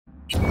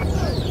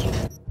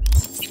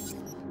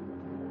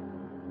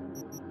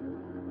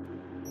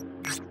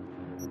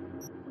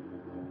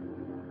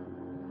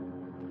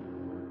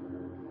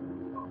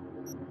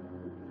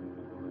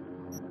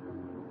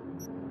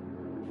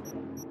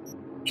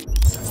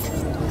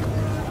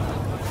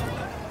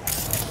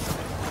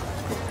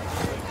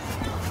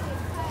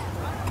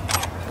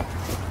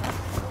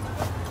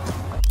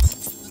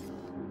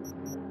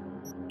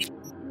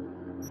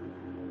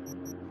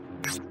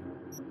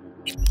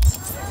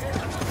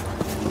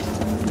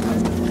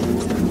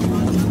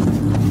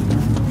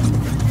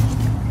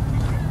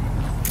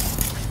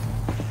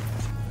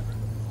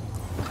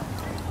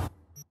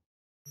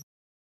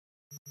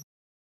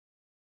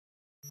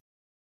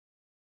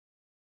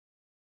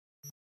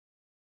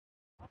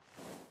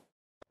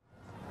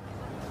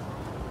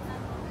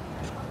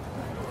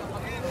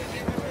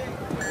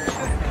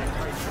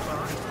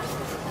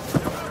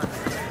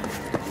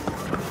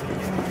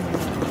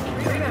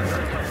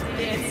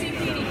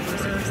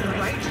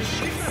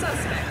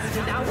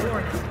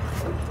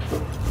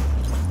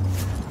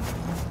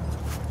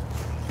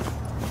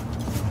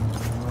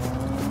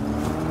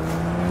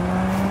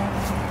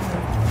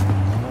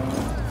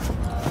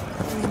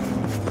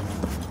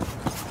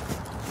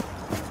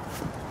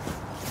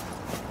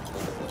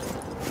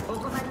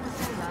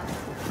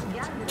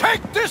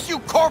Take this, you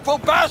corporal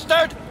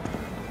bastard!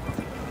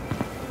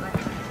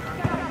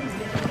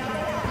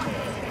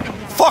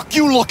 Fuck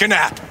you looking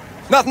at?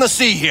 Nothing to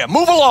see here.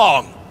 Move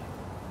along!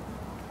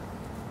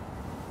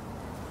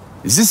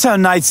 Is this how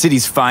Night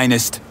City's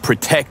finest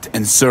protect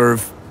and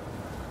serve?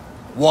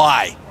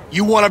 Why?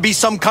 You want to be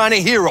some kind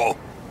of hero?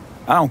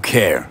 I don't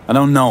care. I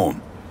don't know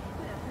him.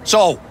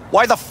 So,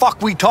 why the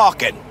fuck we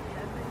talking?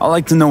 I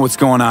like to know what's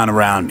going on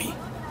around me.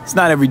 It's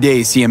not every day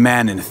you see a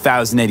man in a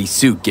 1080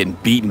 suit getting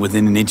beaten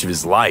within an inch of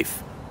his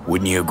life.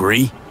 Wouldn't you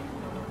agree?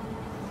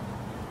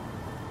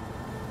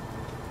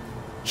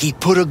 He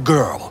put a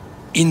girl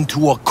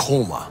into a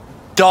coma.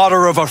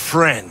 Daughter of a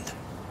friend.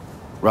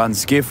 Rotten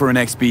skiff or an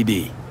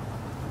XPD?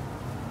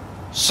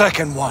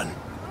 Second one.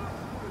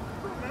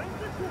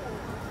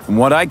 From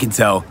what I can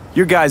tell,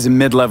 your guy's a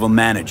mid-level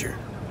manager.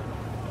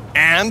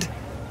 And?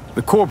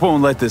 The Corp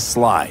won't let this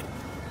slide.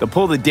 They'll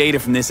pull the data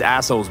from this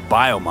asshole's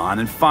biomon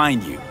and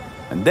find you.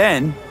 And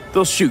then,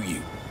 they'll shoot you.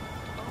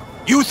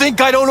 You think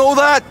I don't know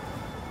that?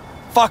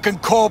 Fucking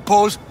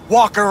corpos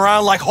walking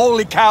around like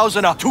holy cows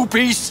in a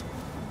two-piece?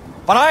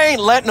 But I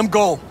ain't letting them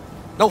go.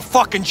 No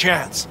fucking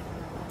chance.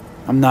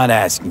 I'm not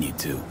asking you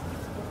to.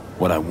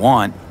 What I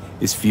want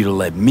is for you to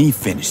let me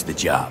finish the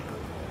job.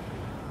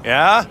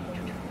 Yeah?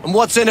 And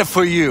what's in it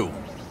for you?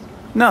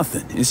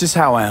 Nothing. It's just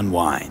how I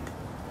unwind.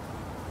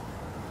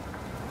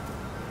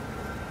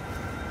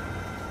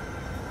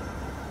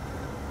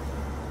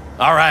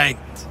 All right.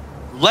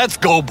 Let's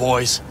go,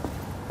 boys.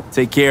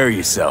 Take care of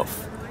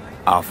yourself,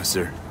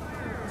 officer.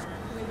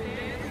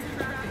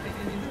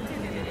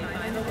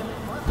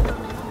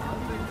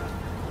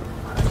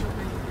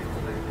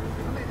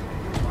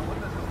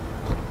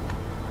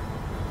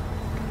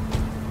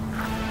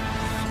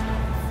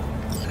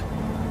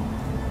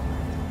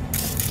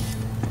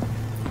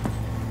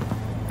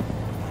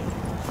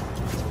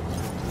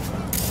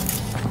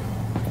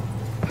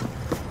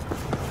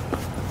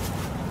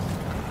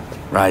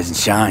 Rise and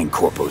shine,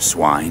 Corpo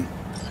Swine.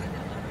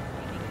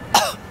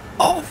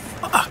 Oh,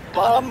 fuck.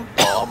 Bum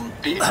bum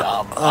be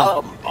dum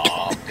bum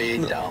bum be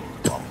dum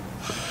bum.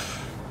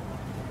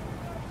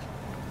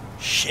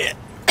 Shit.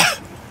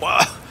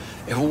 Well,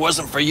 if it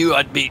wasn't for you,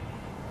 I'd be...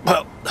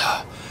 Well,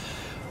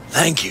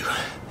 thank you.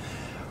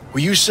 Were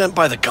you sent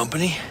by the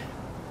company?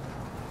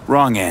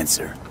 Wrong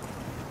answer.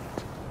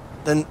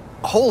 Then,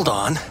 hold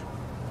on.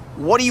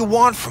 What do you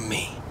want from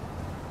me?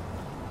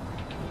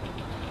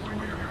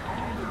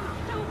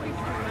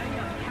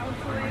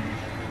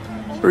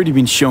 Heard you've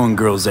been showing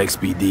girls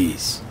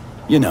XBDs.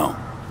 You know,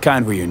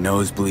 kind where your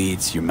nose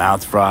bleeds, your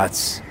mouth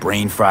froths,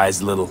 brain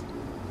fries a little.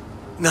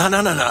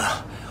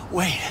 No.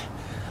 Wait.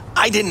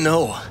 I didn't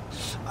know.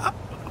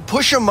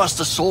 Pusher must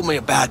have sold me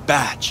a bad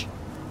batch.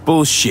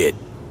 Bullshit.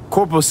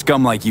 Corpo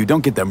scum like you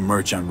don't get their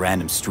merch on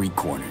random street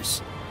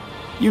corners.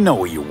 You know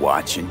what you're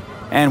watching,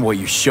 and what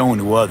you're showing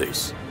to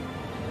others.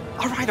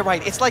 All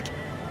right. It's like...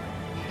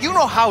 You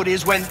know how it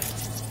is when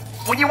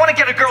you want to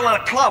get a girl in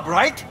a club,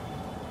 right?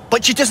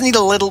 But you just need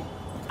a little...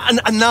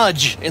 a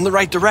nudge in the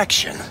right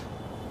direction.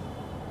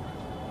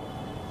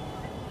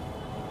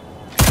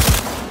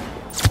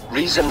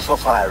 Reason for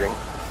firing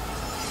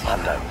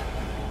unknown.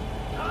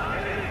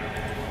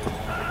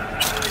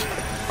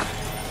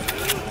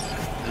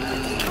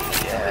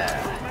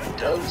 Yeah,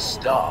 don't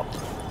stop.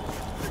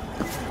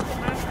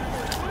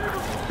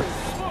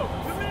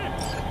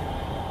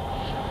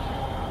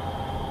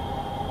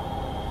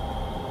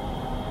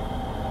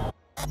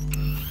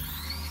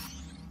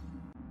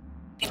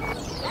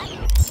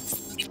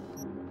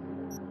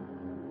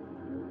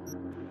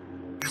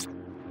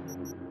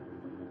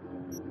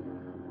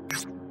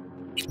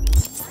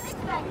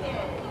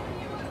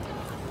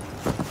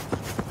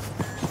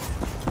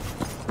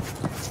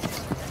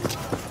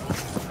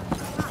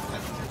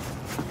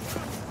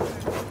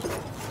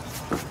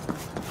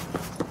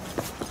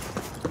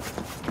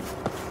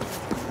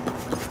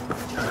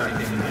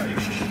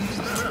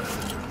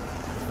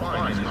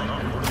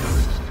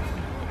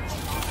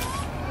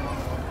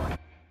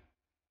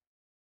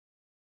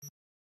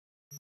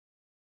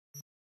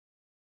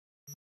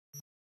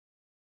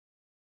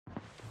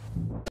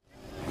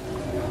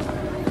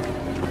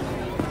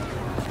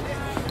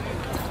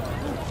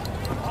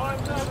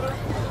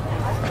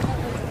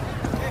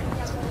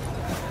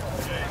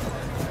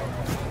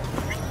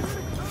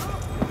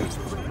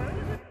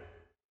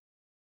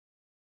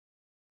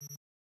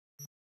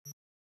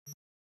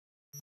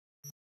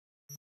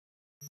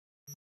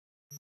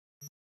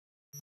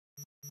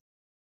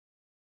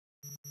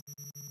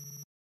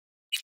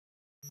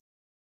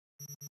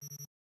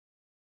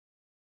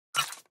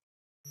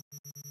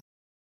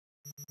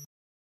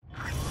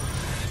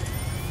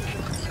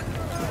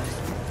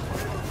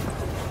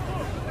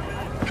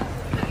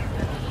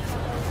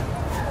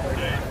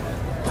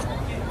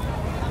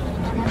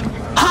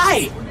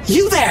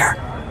 You there!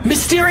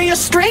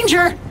 Mysterious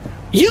stranger!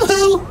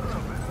 Yoo-hoo!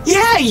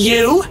 Yeah,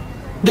 you!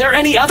 There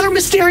any other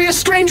mysterious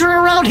stranger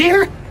around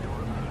here?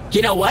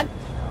 You know what?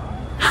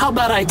 How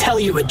about I tell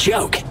you a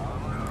joke?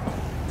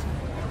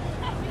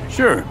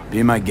 Sure,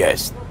 be my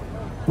guest.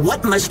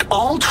 What must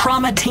all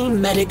trauma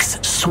team medics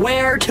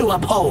swear to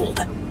uphold?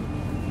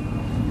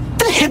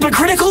 The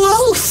hypocritical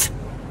oath!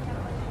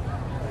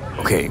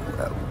 Okay,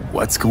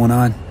 what's going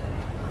on?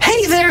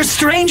 Hey there,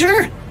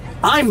 stranger!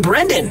 I'm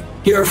Brendan,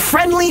 your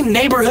friendly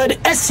neighborhood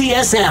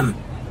SCSM,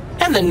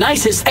 and the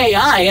nicest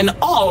AI in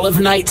all of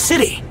Night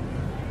City.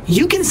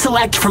 You can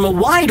select from a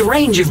wide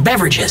range of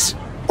beverages,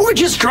 or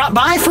just drop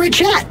by for a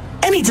chat,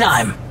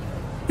 anytime.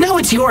 Now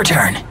it's your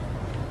turn.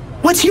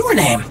 What's your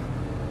name?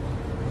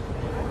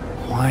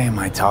 Why am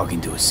I talking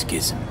to a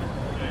schism?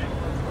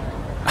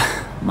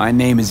 My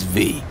name is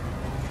V.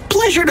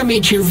 Pleasure to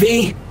meet you,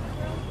 V.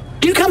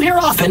 Do you come here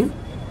often?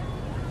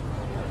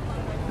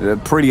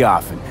 Pretty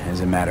often,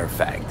 as a matter of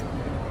fact.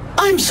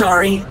 I'm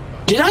sorry.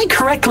 Did I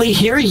correctly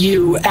hear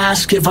you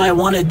ask if I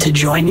wanted to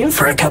join you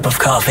for a cup of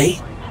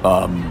coffee?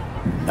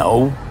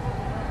 No.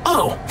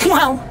 Oh,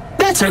 well,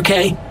 that's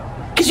okay.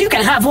 Because you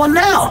can have one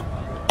now.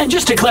 And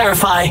just to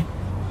clarify,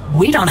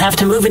 we don't have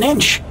to move an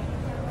inch.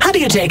 How do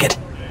you take it?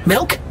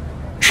 Milk?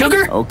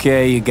 Sugar?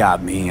 Okay, you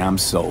got me. I'm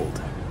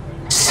sold.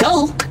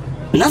 Sold?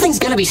 Nothing's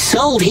gonna be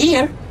sold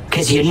here.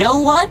 Cause you know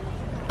what?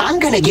 I'm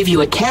gonna give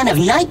you a can of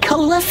Night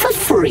Cola for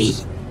free.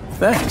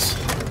 Thanks.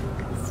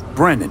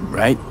 Brendan,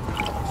 right?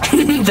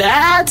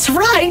 That's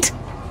right.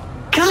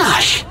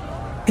 Gosh,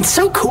 it's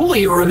so cool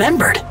you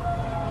remembered.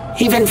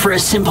 Even for a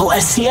simple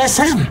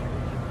SCSM.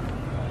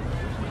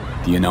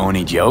 Do you know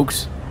any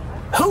jokes?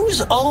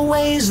 Who's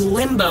always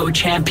limbo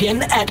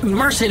champion at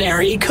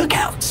mercenary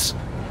cookouts?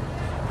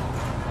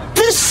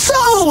 The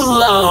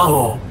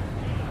Solo!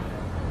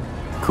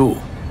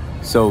 Cool.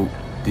 So,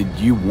 did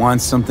you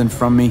want something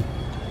from me?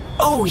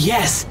 Oh,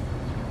 yes.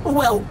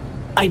 Well,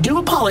 I do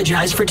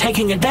apologize for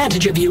taking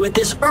advantage of you at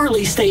this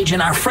early stage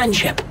in our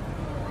friendship.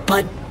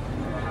 But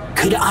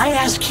could I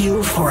ask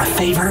you for a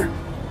favor?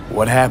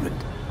 What happened?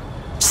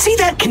 See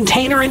that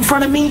container in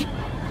front of me?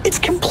 It's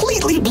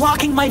completely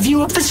blocking my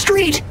view of the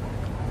street,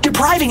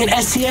 depriving an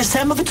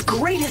SCSM of its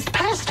greatest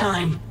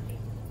pastime.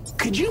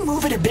 Could you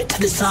move it a bit to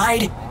the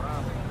side?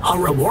 I'll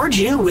reward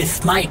you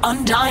with my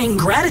undying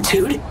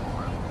gratitude,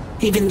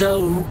 even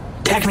though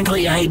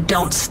technically I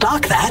don't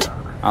stock that.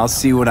 I'll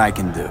see what I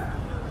can do.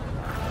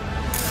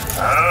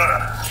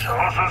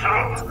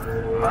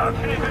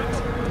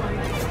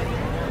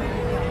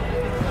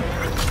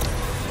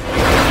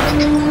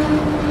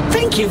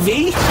 Thank you,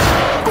 V.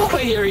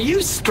 Boy, are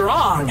you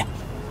strong.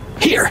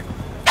 Here,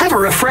 have a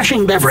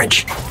refreshing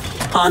beverage.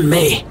 On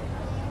me.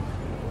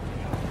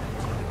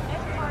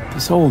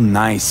 This whole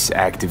nice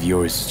act of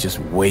yours is just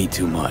way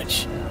too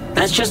much.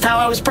 That's just how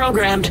I was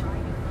programmed.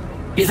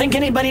 You think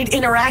anybody'd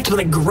interact with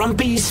a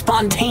grumpy,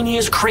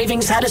 spontaneous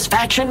craving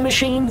satisfaction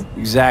machine?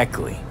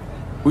 Exactly.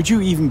 Would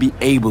you even be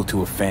able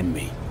to offend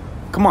me?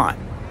 Come on,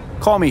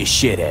 call me a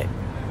shithead.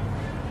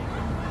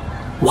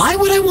 Why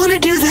would I want to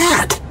do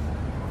that?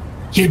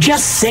 You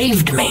just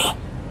saved me.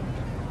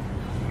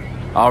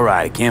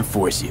 Alright, I can't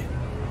force you.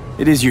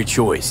 It is your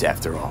choice,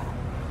 after all.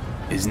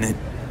 Isn't it?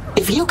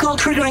 If you call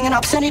triggering an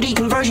obscenity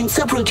conversion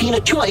subroutine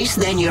a choice,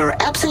 then you're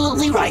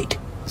absolutely right.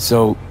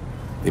 So,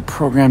 they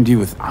programmed you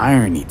with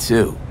irony,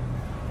 too?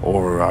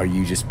 Or are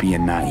you just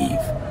being naive?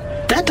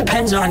 That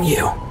depends on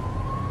you.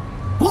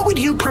 What would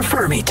you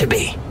prefer me to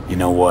be? You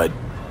know what?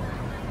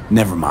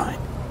 Never mind.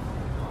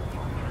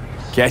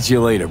 Catch you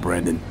later,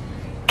 Brendan.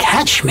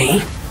 Catch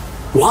me?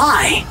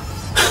 Why?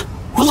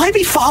 Will I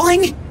be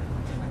falling?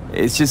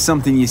 It's just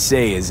something you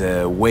say as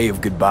a way of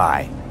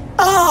goodbye.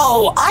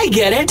 Oh, I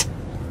get it.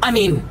 I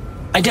mean,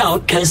 I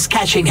don't, because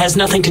catching has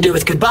nothing to do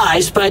with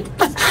goodbyes, but...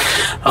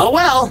 oh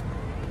well.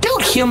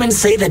 Don't humans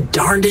say the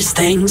darndest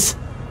things?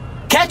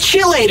 Catch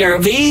you later,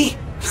 V.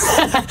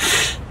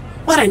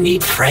 What a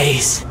neat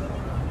phrase.